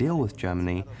struck a deal with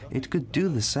Germany, it could do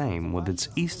the same with its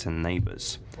eastern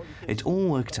neighbors. It all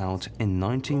worked out in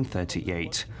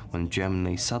 1938, when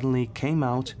Germany suddenly came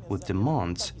out with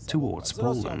demands towards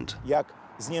Poland. Jak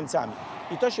z Niemcami.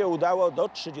 I to się udało do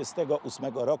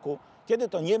 1938 roku, kiedy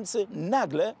to Niemcy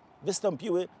nagle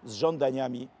wystąpiły z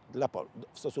żądaniami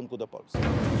w stosunku do Polski.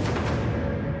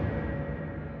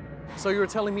 So you were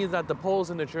telling me that the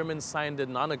Poles and the Germans signed a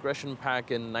non-aggression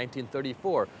pact in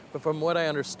 1934, but from what I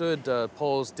understood,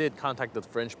 Poles did contact the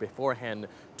French beforehand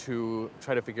to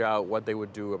try to figure out what they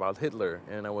would do about Hitler,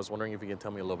 and I was wondering if you can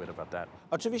tell me a little bit about that.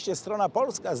 Oczywiście strona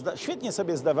polska świetnie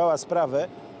sobie zdawała sprawę,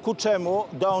 ku czemu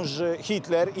dąży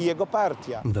Hitler i jego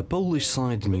partia. The Polish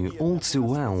side knew all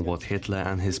too well what Hitler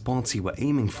and his party were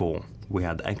aiming for. We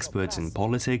had experts in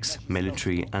politics,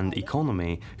 military and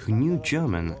economy who knew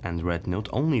German and read not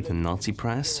only the Nazi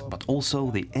press, but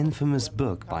also the infamous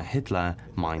book by Hitler,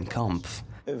 Mein Kampf.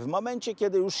 W momencie,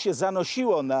 kiedy już się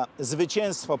zanosiło na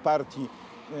zwycięstwo partii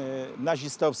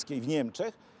nazistowskiej w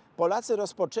Niemczech, Polacy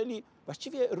rozpoczęli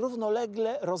właściwie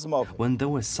równolegle rozmowy. When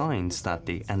there were signs that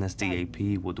the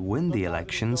NSDAP would win the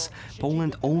elections,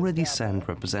 Poland already sent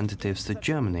representatives to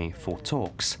Germany for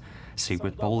talks.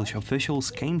 Secret Polish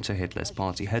officials came to Hitler's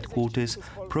party headquarters,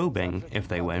 probing if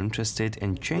they were interested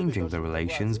in changing the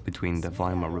relations between the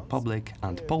Weimar Republic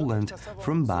and Poland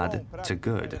from bad to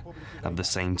good. At the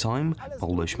same time,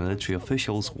 Polish military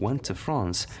officials went to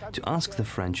France to ask the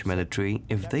French military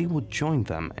if they would join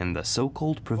them in the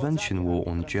so-called prevention war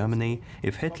on Germany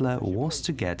if Hitler was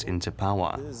to get into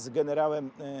power. Z generałem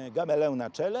Gamelin na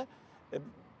czele,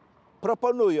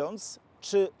 proponując,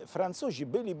 czy Francuzi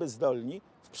byliby zdolni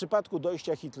w przypadku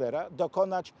dojścia Hitlera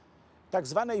dokonać tak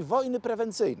zwanej wojny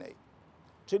prewencyjnej,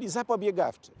 czyli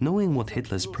zapobiegawczej. Knowing what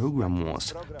Hitler's program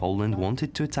was, Poland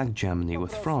wanted to attack Germany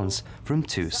with France from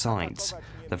two sides.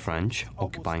 The French,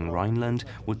 occupying Rhineland,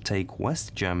 would take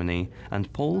West Germany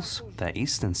and Poles their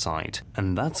eastern side.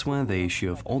 And that's where the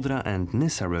issue of Odra and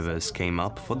Nysa rivers came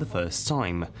up for the first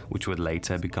time, which would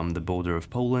later become the border of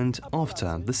Poland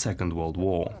after the Second World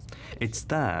War. It's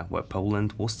there where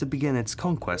Poland was to begin its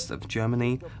conquest of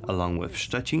Germany, along with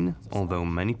Szczecin, although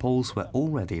many Poles were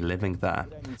already living there.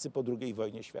 Po II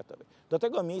wojnie światowej. Do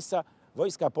tego miejsca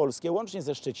wojska polskie, łącznie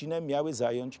ze Szczecinem, miały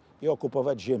zająć i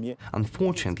okupować ziemię.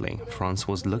 Unfortunately, France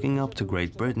was looking up to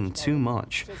Great Britain too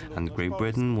much, and Great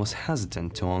Britain was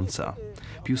hesitant to answer.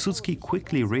 Piłsudski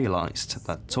quickly realized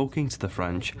that talking to the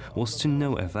French was to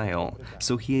no avail,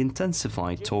 so he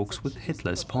intensified talks with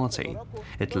Hitler's party.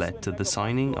 It led to the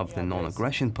signing of the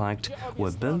Non-Aggression Pact,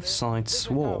 where both sides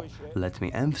swore, let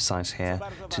me emphasize here,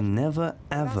 to never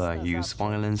ever use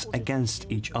violence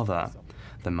against each other.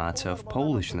 The matter of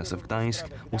Polishness of Gdańsk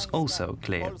was also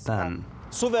cleared then.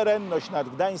 Suwerenność nad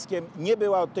Gdańskiem nie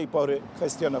była od tej pory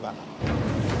kwestionowana.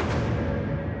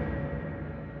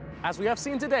 As we have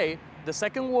seen today, the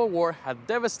Second World War had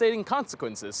devastating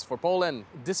consequences for Poland.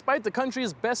 Despite the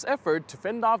country's best effort to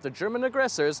fend off the German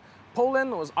aggressors,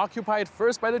 Poland was occupied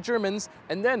first by the Germans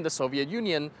and then the Soviet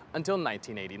Union until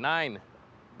 1989.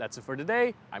 That's it for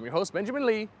today. I'm your host, Benjamin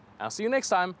Lee. I'll see you next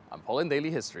time on Poland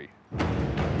Daily History.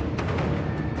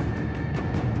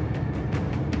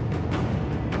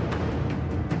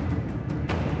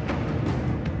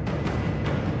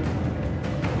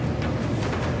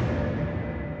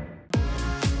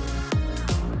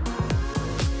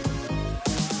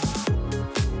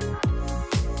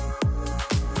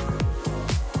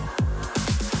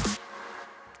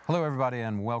 Hello, everybody,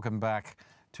 and welcome back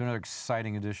to another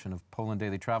exciting edition of Poland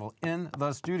Daily Travel in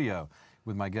the studio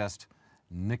with my guest,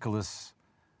 Nicholas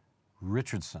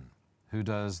Richardson, who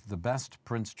does the best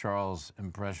Prince Charles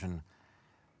impression.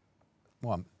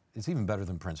 Well, it's even better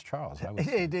than Prince Charles. I would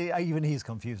say. Even he's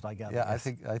confused, I gather. Yeah, yes.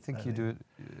 I think you do it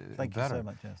Thank better. you so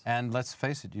much, yes. And let's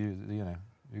face it, you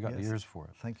got the ears for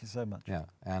it. Thank you so much. Yeah,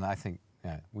 and I think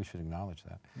we should acknowledge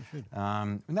that. You should.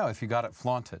 No, if you got it,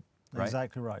 flaunt it. Right?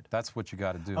 Exactly right. That's what you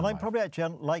got to do. And I'm probably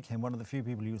actually, like him, one of the few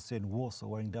people you'll see in Warsaw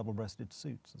wearing double-breasted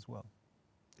suits as well.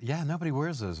 Yeah, nobody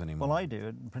wears those anymore. Well, I do,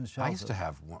 and Prince Charles. I used to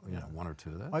have one or two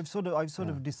of those. I've sort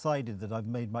of decided that I've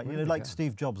made my, like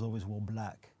Steve Jobs always wore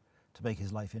black to make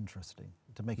his life interesting,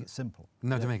 to make it simple.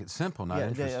 No, to make it simple, not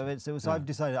interesting. So I've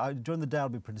decided, during the day I'll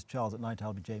be Prince Charles, at night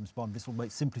I'll be James Bond. This will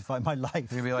simplify my life.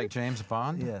 You'll be like James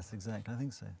Bond? Yes, exactly. I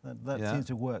think so. That seems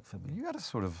to work for me. You got a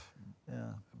sort of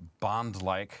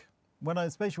Bond-like.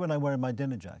 Especially when I'm wearing my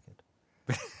dinner jacket.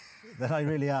 Then I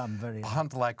really am very...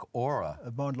 Bond-like aura. A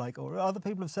Bond-like aura. Other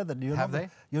people have said that. Have they?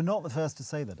 You're not the first to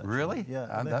say that, actually. Really?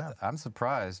 Yeah, I'm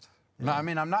surprised. Yeah. No, I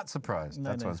mean, I'm not surprised.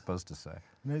 That's what I'm supposed to say.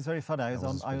 No, it's very funny. I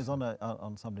was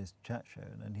on somebody's chat show,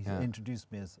 and he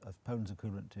introduced me as Poland's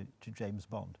equivalent to James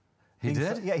Bond. He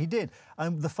did? Yeah, he did.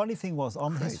 And the funny thing was,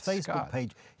 on his Facebook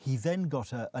page, he then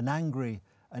got an angry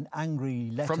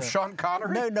letter. From Sean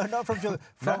Connery? No, not from Sean.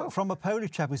 From a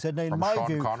Polish chap who said, no, in my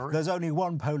view, there's only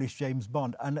one Polish James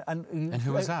Bond. And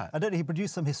who was that? I don't know, he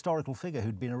produced some historical figure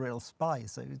who'd been a real spy,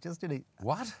 so it was just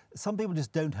What? Some people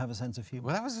just don't have a sense of humour.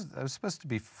 Well, that was supposed to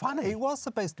be funny. It was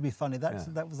supposed to be funny.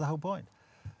 That was the whole point.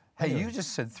 Hey, anyway. You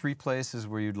just said 3 places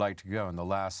where you'd like to go in the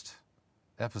last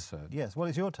episode. Yes, well,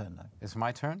 it's your turn now. It's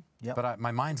my turn? Yeah. But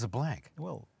my mind's a blank.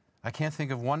 Well... I can't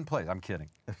think of one place. I'm kidding.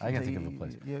 I can think of a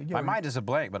place. My mind is a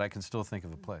blank, but I can still think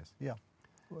of a place. Yeah.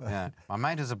 Yeah. My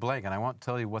mind is a blank, and I won't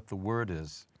tell you what the word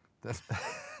is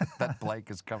that blank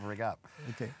is covering up.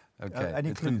 Okay. Okay. Any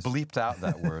It's clues? been bleeped out,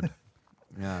 that word.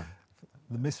 Yeah.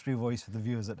 The mystery voice for the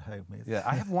viewers at home. Yeah.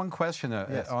 I have one question.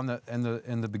 Yes.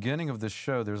 In the beginning of this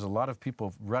show, there's a lot of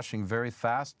people rushing very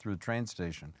fast through the train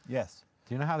station. Yes.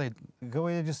 Do you know how they... Go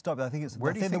ahead and just stop. I think it's...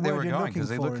 Where do you think they were going? Because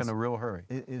they look in a real hurry.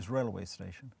 Is railway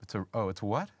station. It's a... Oh, it's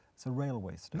what? It's a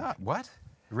railway station. Not what?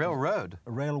 Railroad.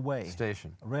 A railway.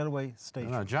 Station. A railway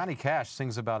station. No, Johnny Cash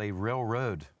sings about a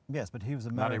railroad. Yes, but he was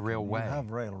American. Not a railway. We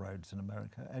have railroads in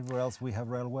America. Everywhere else we have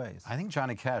railways. I think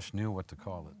Johnny Cash knew what to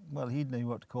call it. Well, he knew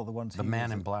what to call the ones. The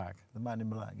Man in Black. The Man in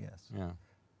Black, yes. Yeah.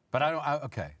 But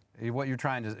okay. What you're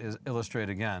trying to is illustrate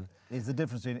again is the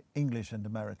difference between English and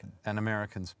American. And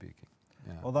American speaking.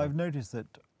 Yeah. Although I've noticed that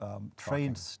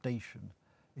train station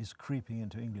is creeping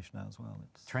into English now as well.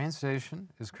 Train station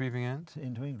is creeping into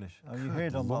English. I mean, you hear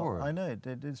it on Lord. I know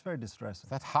it's very distressing.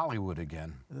 That's Hollywood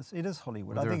again. It is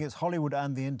Hollywood. I think it's Hollywood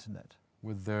and the internet.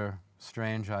 With their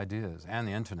strange ideas and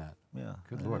the internet. Yeah.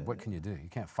 Good Lord, what can you do? You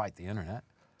can't fight the internet.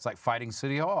 It's like fighting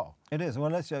City Hall. It is. Well,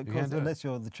 unless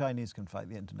you're the Chinese can fight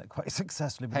the internet quite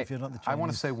successfully, but if you're not the Chinese... I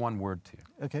want to say one word to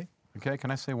you. Okay. Okay, can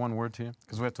I say one word to you?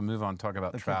 Because we have to move on and talk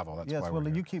about travel. That's yes, why well, we're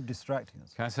here. You keep distracting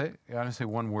us. Can I say? I want to say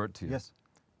one word to you. Yes.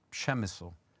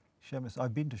 Przemysł. Przemysł.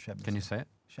 I've been to Przemysł. Can you say it?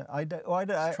 I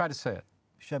try to say it.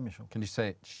 Przemysł. Can you say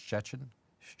it? Szczecin?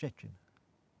 Szczecin.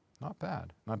 Not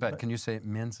bad. Not bad. Can you say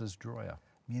Międzyzdroje?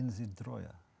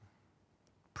 Międzyzdroje.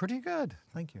 Pretty good.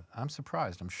 Thank you. I'm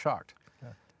surprised. I'm shocked. Yeah.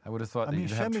 I would have thought that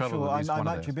you'd have trouble with at least one I'm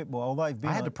of actually those. a bit more, although I've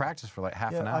been... I had to practice for like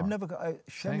half an hour. I've never got...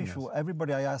 Przemysł,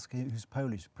 everybody I ask who's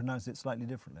Polish pronounces it slightly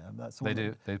differently. That's all they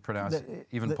do? They pronounce it...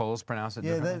 Even Poles pronounce it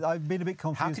differently? Yeah, I've been a bit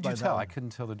confused by that. How could you tell? I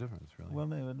couldn't tell the difference, really. Well,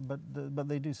 no, but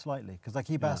they do slightly, because I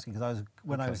keep asking, because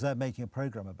when I was there making a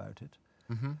program about it,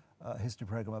 a history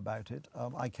program about it,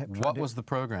 I kept trying What was the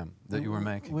program that you were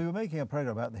making? We were making a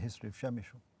program about the history of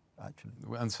Przemysł, actually.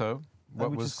 And so?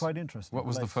 Which is quite interesting. What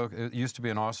was the focus? It used to be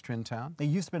an Austrian town? It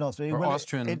used to be an Austrian... Or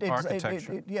Austrian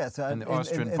architecture? Yes, in the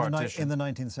Austrian partition. In the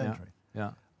 19th century.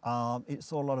 Yeah. It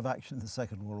saw a lot of action in the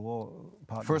Second World War.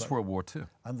 First World War too.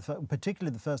 And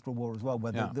particularly the First World War as well,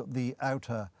 where the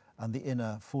outer and the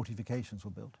inner fortifications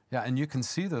were built. Yeah, and you can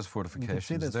see those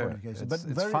fortifications there. You can see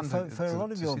those fortifications. But for a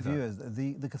lot of your viewers,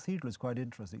 the cathedral is quite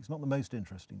interesting. It's not the most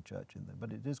interesting church in there,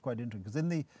 but it is quite interesting,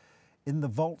 because in the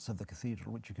vaults of the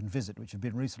cathedral, which you can visit, which have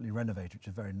been recently renovated, which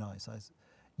are very nice,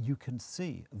 you can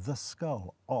see the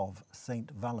skull of Saint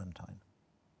Valentine.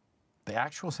 The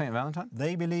actual Saint Valentine?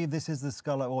 They believe this is the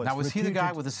skull of... Now, was he the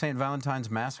guy with the Saint Valentine's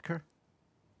massacre?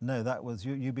 No, that was...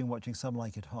 You've been watching Some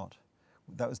Like It Hot.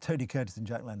 That was Tony Curtis and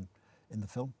Jack Lemmon in the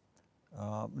film.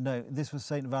 No, this was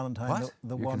Saint Valentine. What?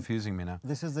 You're confusing me now.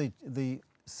 This is the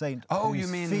saint you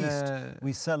mean feast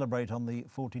we celebrate on the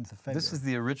 14th of February. This is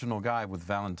the original guy with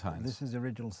Valentine's. This is the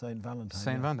original Saint Valentine.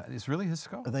 Saint Valentine. It's really his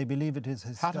skull? They believe it is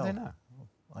his skull. How do they know?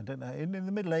 I don't know. In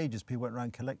the Middle Ages, people went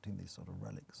around collecting these sort of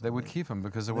relics. They would keep them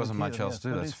because there wasn't much else to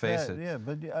do, let's face it. Yeah,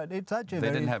 but it's actually They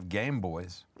didn't have Game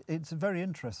Boys. It's a very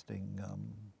interesting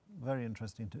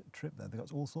trip there. They've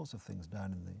got all sorts of things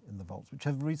down in the vaults, which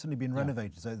have recently been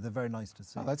renovated, so they're very nice to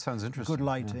see. Oh, that sounds interesting. Good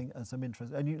lighting and some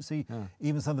interest. And you see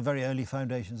even some of the very early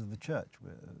foundations of the church,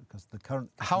 because the current...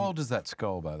 How old is that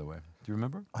skull, by the way? Do you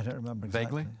remember? I don't remember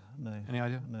exactly. Vaguely? No. Any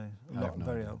idea? No. I have no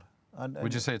very idea. old. And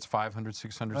would you say it's 500,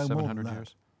 600, 700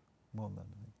 years? More than that,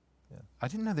 I think. Yeah. I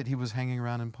didn't know that he was hanging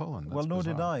around in Poland. That's well, nor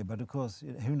bizarre. did I, but of course,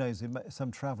 who knows,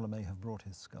 some traveller may have brought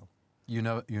his skull. You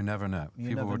never know.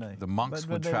 You never know. The monks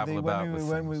would travel about with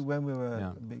when things. When we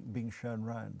were being shown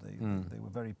round, they were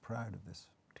very proud of this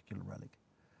particular relic.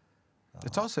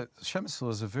 It's also, Przemysł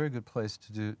is a very good place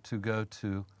to go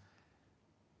to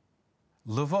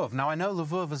Lvov. Now, I know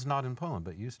Lvov is not in Poland,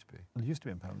 but it used to be. It used to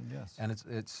be in Poland, yes. And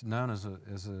it's known as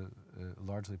a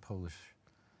largely Polish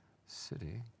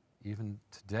city. Even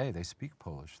today, they speak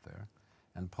Polish there.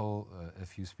 And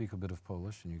if you speak a bit of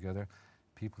Polish and you go there,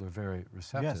 people are very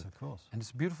receptive. Yes, of course. And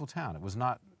it's a beautiful town. It was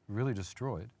not really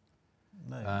destroyed.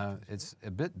 No. It's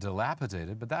a bit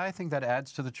dilapidated, but I think that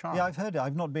adds to the charm. Yeah, I've heard it.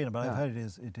 I've not been, but I've heard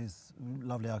it is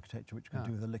lovely architecture, which can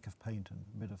do with a lick of paint and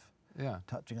a bit of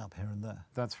touching up here and there.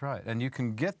 That's right. And you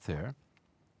can get there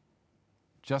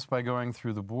just by going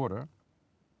through the border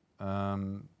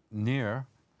near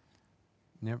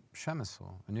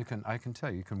Przemysł. And I can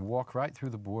tell you can walk right through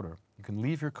the border. You can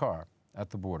leave your car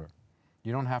at the border.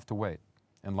 You don't have to wait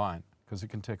in line, because it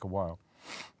can take a while.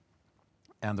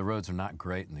 And the roads are not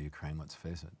great in the Ukraine, let's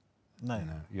face it. No.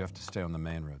 You have to stay on the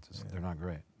main roads. They're not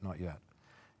great, not yet.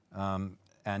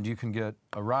 And you can get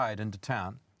a ride into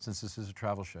town, since this is a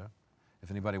travel show.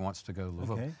 If anybody wants to go to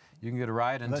Lvov, you can get a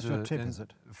ride into... That's your tip, is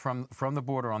it? From the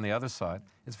border on the other side.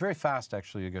 It's very fast,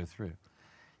 actually, to go through.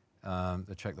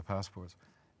 They check the passports.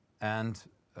 And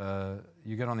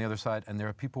you get on the other side, and there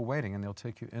are people waiting, and they'll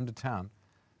take you into town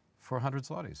for 100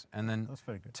 zlotys. And then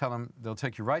they'll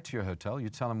take you right to your hotel, you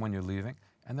tell them when you're leaving,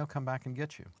 and they'll come back and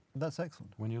get you. That's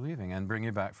excellent. When you're leaving, and bring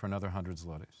you back for another 100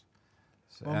 zlotys.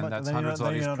 Well, and that's 100 zlotys per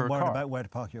car. Then you're not worried about where to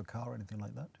park your car or anything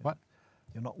like that? What?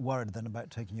 You're not worried then about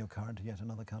taking your car into yet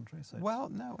another country. So well,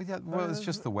 no, yeah, well, it's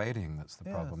just the waiting that's the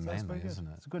problem mainly, isn't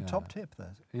it? It's a good top tip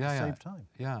there. Yeah, save time.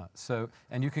 Yeah. So,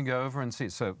 and you can go over and see.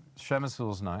 So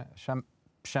Przemysł's nice.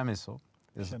 Przemysl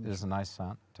is a nice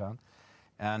town,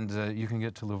 and you can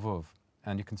get to Lvov,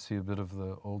 and you can see a bit of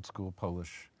the old school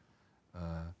Polish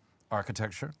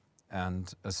architecture,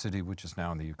 and a city which is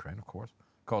now in the Ukraine, of course,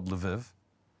 called Lviv.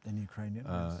 In Ukrainian.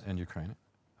 Yes. In Ukrainian,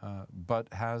 but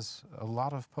has a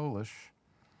lot of Polish.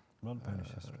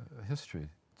 History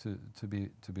to be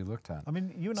looked at. I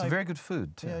mean, you and it's very good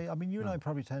food too. Yeah, I mean, you and I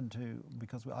probably tend to,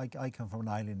 because I come from an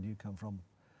island, you come from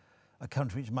a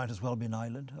country which might as well be an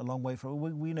island, a long way from.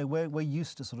 We know we're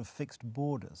used to sort of fixed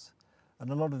borders, and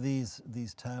a lot of these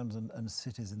towns and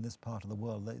cities in this part of the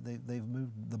world, they've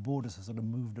moved. The borders have sort of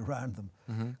moved around them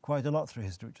quite a lot through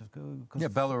history. Which is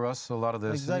Belarus, a lot of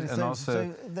this, exactly, and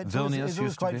also Vilnius. It's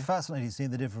always quite fascinating seeing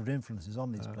the different influences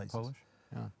on these places. Polish.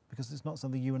 Yeah. Because it's not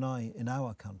something you and I, in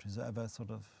our countries, ever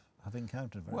sort of have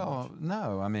encountered very much. Well,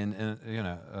 no, I mean,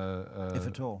 if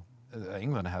at all.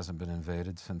 England hasn't been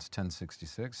invaded since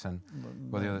 1066, and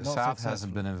the South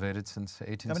hasn't been invaded since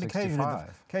 1865. I mean,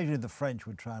 occasionally the French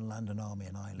would try and land an army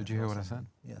in Ireland. Did you hear what I said?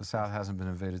 Yes. The South hasn't been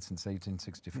invaded since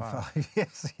 1865.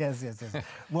 Yes.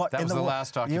 What, that was the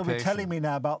last occupation. You'll be telling me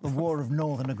now about the War of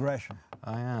Northern Aggression.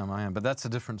 I am, but that's a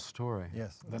different story.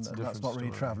 Yes, that's not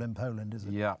really travel in Poland, is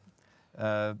it? Yeah.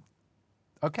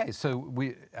 Okay, so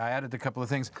I added a couple of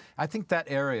things. I think that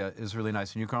area is really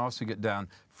nice, and you can also get down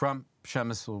from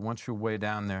Przemysl. Once you're way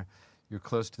down there, you're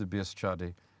close to the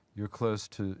Bieszczady, you're close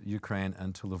to Ukraine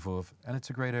and to Lvov, and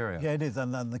it's a great area. Yeah, it is,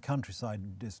 and the countryside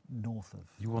just north of.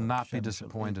 You will not be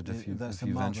disappointed if you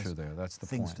venture there. That's the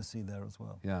point. Things to see there as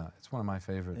well. Yeah, it's one of my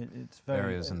favorite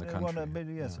areas in the country.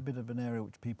 It's a bit of an area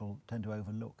which people tend to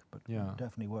overlook, but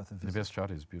definitely worth a visit. The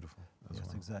Bieszczady is beautiful as well.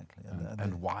 Yes, exactly,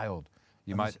 and wild.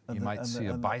 You might see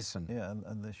a bison. Yeah,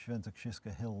 and the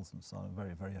Świętokrzyska hills and so on,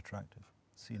 very, very attractive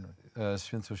scenery.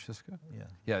 Świętokrzyska? Yeah.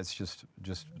 Yeah, it's just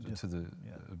to the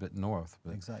a bit north.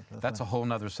 But exactly. That's a whole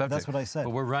other subject. That's what I said. But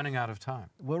we're running out of time.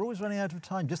 We're always running out of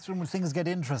time. Just when things get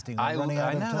interesting, we're running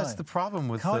out of time. I know, that's the problem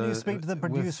with... Can't you speak to the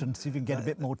producer and see if you can get a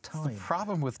bit more time? It's the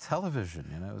problem with television,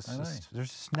 there's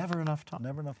just never enough time.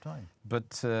 Never enough time.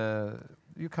 But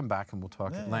you come back and we'll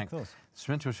talk at length.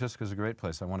 Świętokrzyska is a great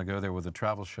place. I want to go there with a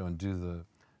travel show and do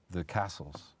the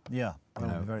castles. Yeah,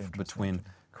 very interesting. Between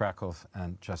Krakow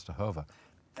and Częstochowa.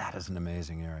 That is an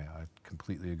amazing area. I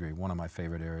completely agree. One of my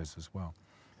favorite areas as well.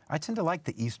 I tend to like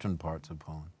the eastern parts of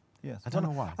Poland. Yes, I don't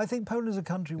know why. I think Poland is a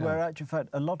country where, actually, in fact,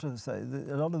 a lot of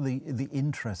the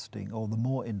interesting or the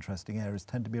more interesting areas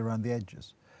tend to be around the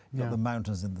edges. You've got the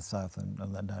mountains in the south and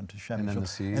then down to Przemysl. And then the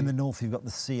sea. In the north, you've got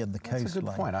the sea and the coastline. That's a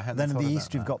good point. I hadn't then in thought the about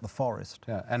east, you've got the forest.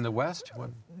 Yeah, and the west.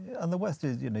 And the west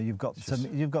is, you've got those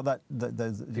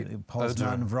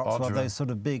Poznan, Wrocław, those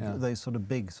sort of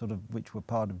big, which were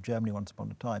part of Germany once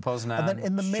upon a time. Poznan, and then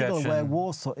in the middle, where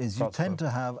Warsaw is, you tend to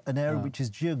have an area Yeah. which is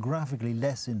geographically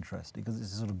less interesting because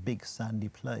it's a sort of big sandy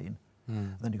plain.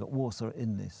 Then you've got Warsaw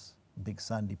in this big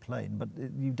sandy plain, but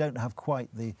you don't have quite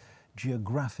the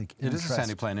geographic interest. It is a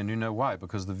sandy plain, and you know why?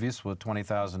 Because the Wisła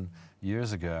 20,000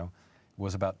 years ago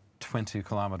was about 20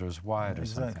 kilometers wide or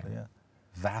something. Exactly, yeah.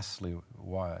 Vastly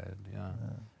wide,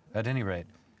 At any rate,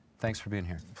 thanks for being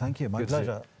here. Thank you, my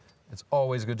pleasure. It's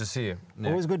always good to see you,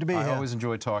 Nick. Always good to be here. I always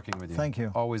enjoy talking with you. Thank you.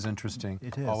 Always interesting.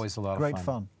 It is. Always a lot Great of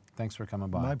fun. fun. Thanks for coming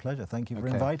by. My pleasure. Thank you for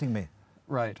inviting me.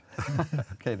 Right.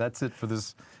 Okay, that's it for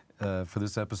this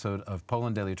episode of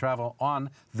Poland Daily Travel on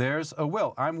There's a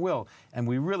Will. I'm Will, and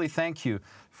we really thank you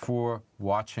for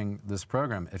watching this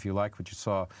program. If you like what you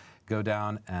saw, go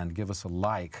down and give us a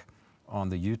like on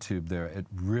the YouTube there. It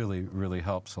really, really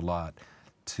helps a lot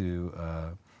to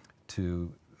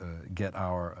get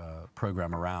our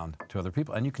program around to other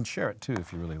people. And you can share it, too,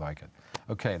 if you really like it.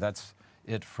 Okay, that's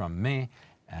it from me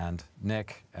and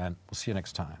Nick, and we'll see you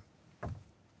next time.